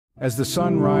As the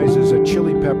sun rises, a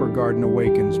chili pepper garden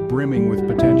awakens, brimming with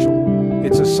potential.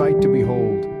 It's a sight to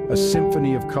behold, a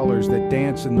symphony of colors that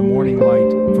dance in the morning light,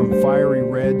 from fiery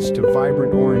reds to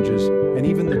vibrant oranges, and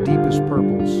even the deepest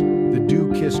purples. The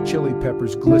dew-kissed chili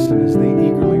peppers glisten as they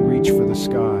eagerly reach for the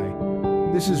sky.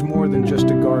 This is more than just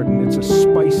a garden, it's a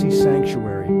spicy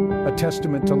sanctuary, a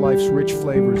testament to life's rich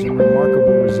flavors and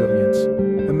remarkable resilience.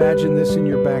 Imagine this in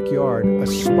your backyard, a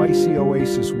spicy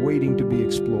oasis waiting to be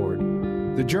explored.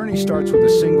 The journey starts with a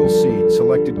single seed,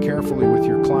 selected carefully with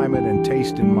your climate and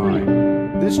taste in mind.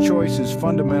 This choice is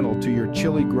fundamental to your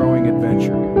chili growing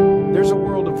adventure. There's a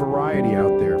world of variety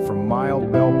out there, from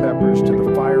mild bell peppers to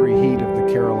the fiery heat of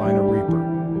the Carolina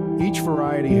Reaper. Each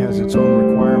variety has its own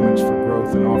requirements for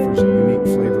growth and offers a unique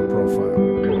flavor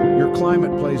profile. Your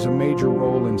climate plays a major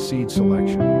role in seed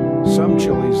selection. Some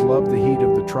chilies love the heat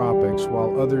of the tropics,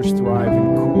 while others thrive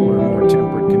in cooler, more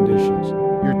temperate conditions.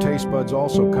 Your taste buds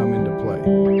also come into play.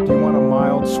 Do you want a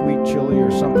mild, sweet chili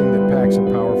or something that packs a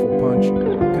powerful punch?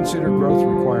 Consider growth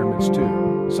requirements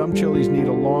too. Some chilies need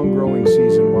a long growing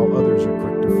season while others are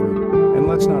quick to fruit. And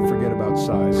let's not forget about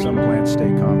size. Some plants stay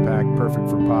compact, perfect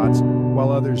for pots,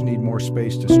 while others need more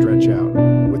space to stretch out.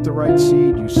 With the right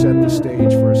seed, you set the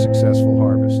stage for a successful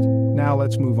harvest. Now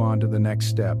let's move on to the next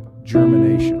step,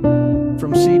 germination.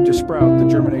 From seed to sprout, the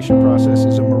germination process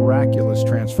is a miraculous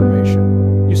transformation.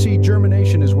 You see,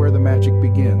 germination is where the magic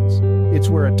begins. It's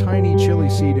where a tiny chili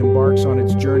seed embarks on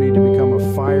its journey to become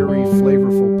a fiery,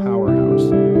 flavorful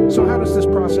powerhouse. So how does this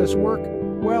process work?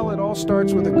 Well, it all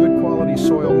starts with a good quality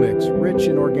soil mix, rich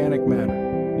in organic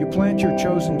matter. You plant your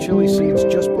chosen chili seeds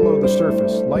just below the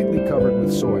surface, lightly covered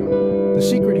with soil. The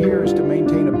secret here is to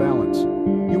maintain a balance.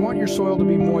 You want your soil to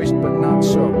be moist but not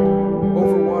soaked.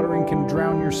 Overwatering can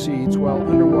drown your seeds, while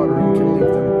underwatering can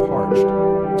leave them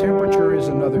parched. Temperature is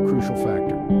another crucial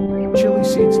factor. Chili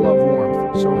seeds love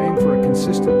warmth, so aim for a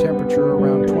consistent temperature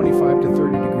around 25 to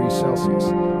 30 degrees Celsius.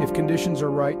 If conditions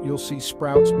are right, you'll see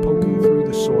sprouts poking through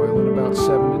the soil in about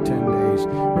 7 to 10 days.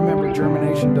 Remember,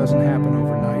 germination doesn't happen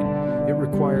overnight. It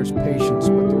requires patience,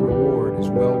 but the reward is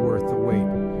well worth the wait.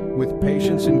 With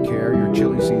patience and care, your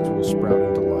chili seeds will sprout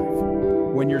into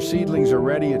life. When your seedlings are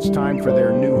ready, it's time for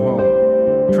their new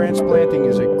home. Transplanting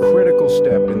is a critical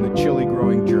step in the chili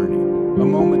growing journey, a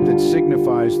moment that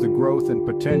signifies the growth and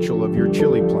potential of your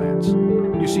chili plants.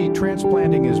 You see,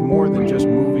 transplanting is more than just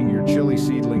moving your chili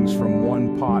seedlings from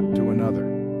one pot to another.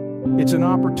 It's an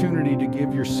opportunity to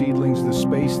give your seedlings the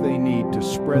space they need to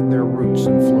spread their roots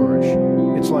and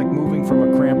flourish. It's like moving from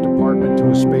a cramped apartment to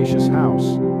a spacious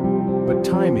house. But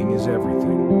timing is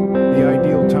everything. The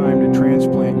ideal time to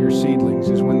transplant your seedlings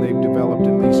is when they've developed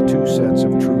at least 2 sets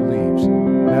of true leaves.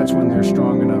 That's when they're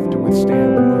strong enough to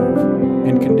withstand the move.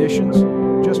 And conditions?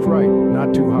 Just right,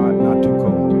 not too hot, not too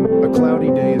cold. A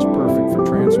cloudy day is perfect for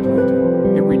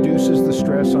transplanting. It reduces the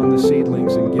stress on the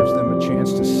seedlings and gives them a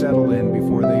chance to settle in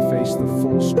before they face the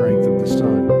full strength of the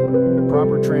sun.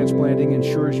 Proper transplanting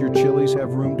ensures your chilies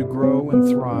have room to grow and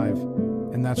thrive.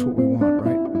 And that's what we want,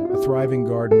 right? A thriving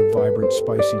garden of vibrant,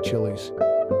 spicy chilies.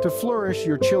 To flourish,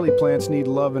 your chili plants need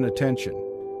love and attention.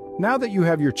 Now that you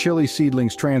have your chili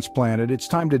seedlings transplanted, it's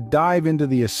time to dive into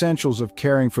the essentials of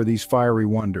caring for these fiery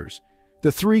wonders.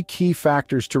 The 3 key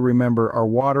factors to remember are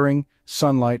watering,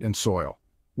 sunlight, and soil.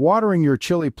 Watering your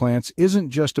chili plants isn't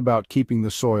just about keeping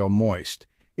the soil moist.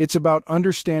 It's about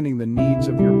understanding the needs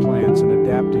of your plants and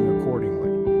adapting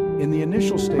accordingly. In the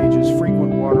initial stages,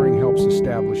 frequent watering helps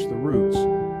establish the roots.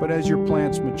 But as your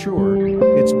plants mature,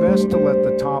 it's best to let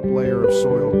the top layer of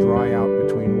soil dry out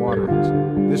between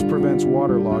waterings. This prevents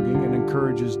waterlogging and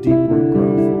encourages deep root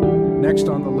growth. Next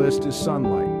on the list is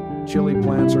sunlight. Chili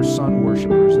plants are sun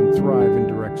worshippers and thrive in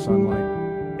direct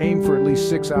sunlight. Aim for at least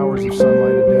 6 hours of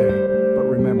sunlight a day, but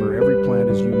remember, every plant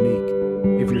is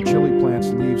unique. If your chili plant's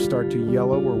leaves start to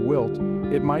yellow or wilt,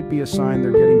 it might be a sign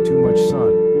they're getting too much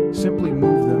sun. Simply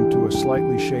move them to a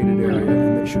slightly shaded area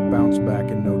and they should bounce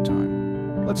back in no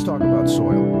time. Let's talk about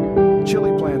soil.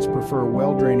 Chili plants prefer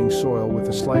well-draining soil with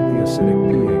a slightly acidic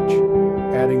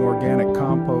pH. Adding organic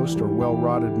compost or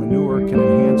well-rotted manure can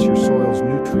enhance your soil's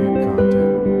nutrient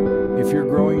content. If you're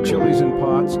growing chilies in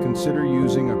pots, consider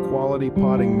using a quality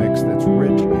potting mix that's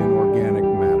rich in organic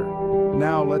matter.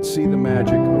 Now let's see the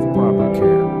magic of proper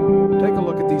care. Take a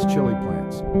look at these chili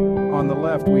plants. On the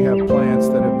left, we have plants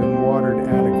that have been watered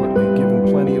adequately, given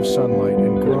plenty of sunlight,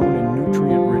 and grown in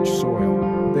nutrient-rich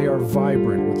soil. They are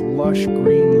vibrant with lush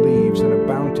green leaves and a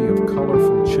bounty of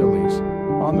colorful chilies.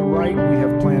 On the right, we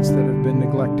have plants that have been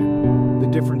neglected. The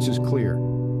difference is clear.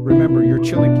 Remember, your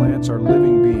chili plants are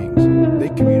living beings. They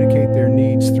communicate their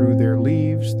needs through their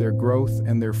leaves, their growth,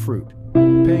 and their fruit.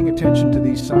 Paying attention to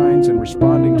these signs and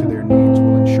responding to their needs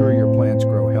will ensure your plants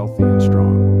grow healthy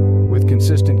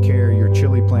consistent care, your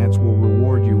chili plants will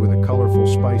reward you with a colorful,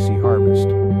 spicy harvest.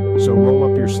 So roll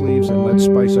up your sleeves and let's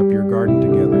spice up your garden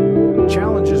together.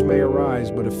 Challenges may arise,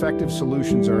 but effective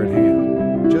solutions are at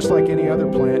hand. Just like any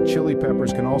other plant, chili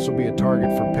peppers can also be a target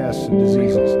for pests and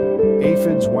diseases.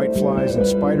 Aphids, whiteflies, and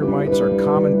spider mites are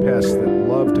common pests that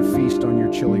love to feast on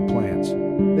your chili plants.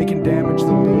 They can damage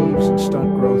the leaves and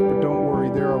stunt growth, but don't worry,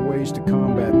 there are ways to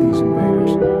combat these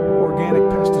invaders. Organic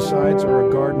pesticides are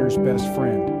a gardener's best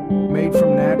friend. Made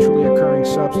from naturally occurring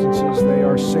substances, they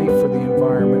are safe for the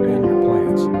environment and your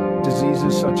plants.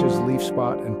 Diseases such as leaf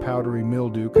spot and powdery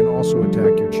mildew can also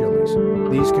attack your chilies.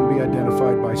 These can be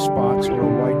identified by spots or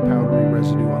a white powdery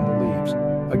residue on the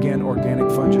leaves. Again, organic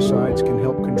fungicides can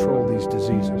help control these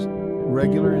diseases.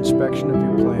 Regular inspection of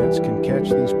your plants can catch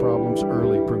these problems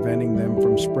early, preventing them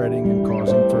from spreading and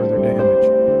causing further damage.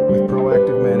 With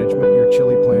proactive management, your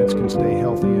chili plants can stay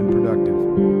healthy and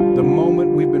productive. The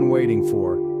moment we've been waiting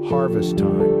for, harvest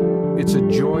time. It's a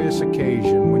joyous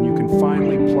occasion when you can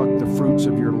finally pluck the fruits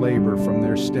of your labor from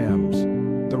their stems.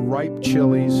 The ripe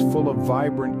chilies, full of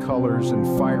vibrant colors and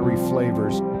fiery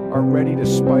flavors, are ready to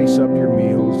spice up your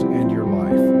meals and your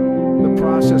life. The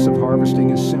process of harvesting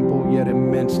is simple yet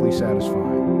immensely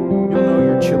satisfying. You'll know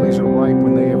your chilies are ripe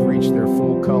when they have reached their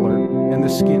full color and the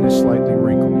skin is slightly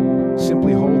wrinkled.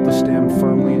 Simply hold the stem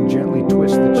firmly and gently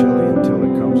twist the chili until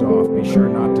it comes off. Be sure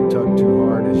not to tug too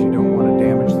hard, as you don't want to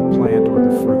damage the plant or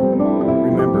the fruit.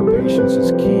 Remember, patience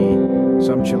is key.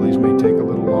 Some chilies may take a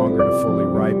little longer to fully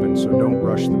ripen, so don't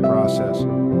rush the process.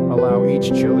 Allow each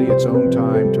chili its own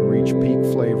time to reach peak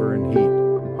flavor and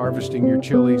heat. Harvesting your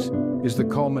chilies is the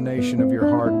culmination of your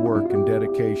hard work and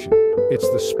dedication. It's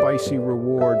the spicy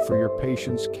reward for your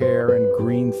patience, care, and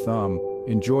green thumb.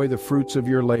 Enjoy the fruits of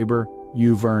your labor.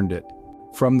 You've earned it.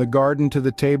 From the garden to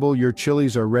the table, your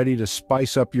chilies are ready to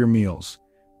spice up your meals.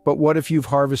 But what if you've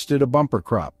harvested a bumper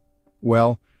crop?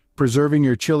 Well, preserving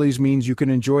your chilies means you can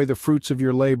enjoy the fruits of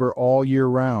your labor all year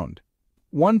round.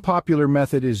 One popular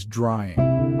method is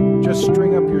drying. Just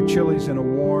string up your chilies in a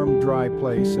warm, dry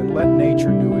place and let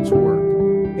nature do its work.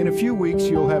 In a few weeks,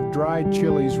 you'll have dried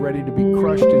chilies ready to be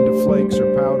crushed into flakes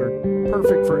or powder,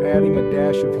 perfect for adding a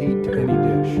dash of heat to any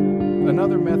dish.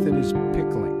 Another method is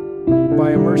pickling.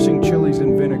 By immersing chilies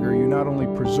in vinegar, you not only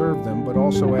preserve them, but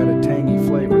also add a tangy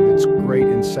flavor that's great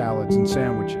in salads and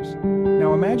sandwiches.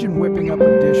 Now imagine whipping up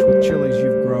a dish with chilies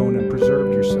you've grown and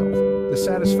preserved yourself. The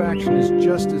satisfaction is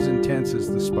just as intense as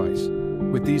the spice.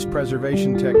 With these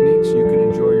preservation techniques, you can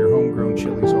enjoy your homegrown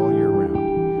chilies all year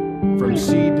round. From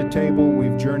seed to table,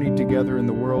 we've journeyed together in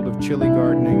the world of chili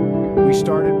gardening. We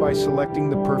started by selecting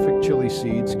the perfect chili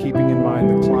seeds, keeping in mind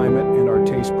the climate and our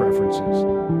taste preferences.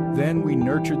 Then we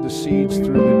nurtured the seeds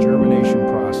through the germination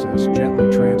process,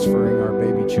 gently transferring our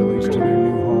baby chilies to their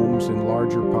new homes in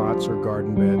larger pots or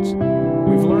garden beds.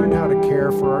 We've learned how to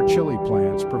care for our chili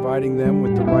plants, providing them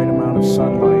with the right amount of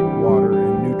sunlight, water,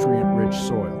 and nutrient-rich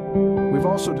soil. We've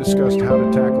also discussed how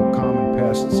to tackle common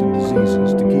pests and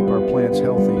diseases to keep our plants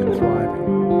healthy and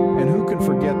thriving. And who can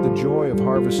forget the joy of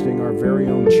harvesting our very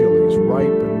own chilies, ripe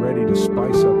and ready to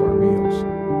spice up our meals.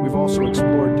 We've also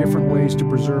explored different ways to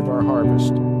preserve our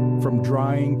harvest, from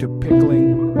drying to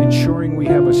pickling, ensuring we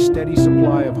have a steady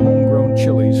supply of homegrown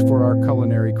chilies for our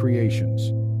culinary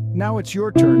creations. Now it's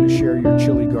your turn to share your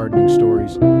chili gardening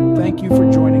stories. Thank you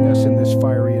for joining us in this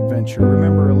fiery adventure.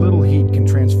 Remember, a little heat can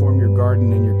transform your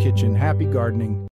garden and your kitchen. Happy gardening!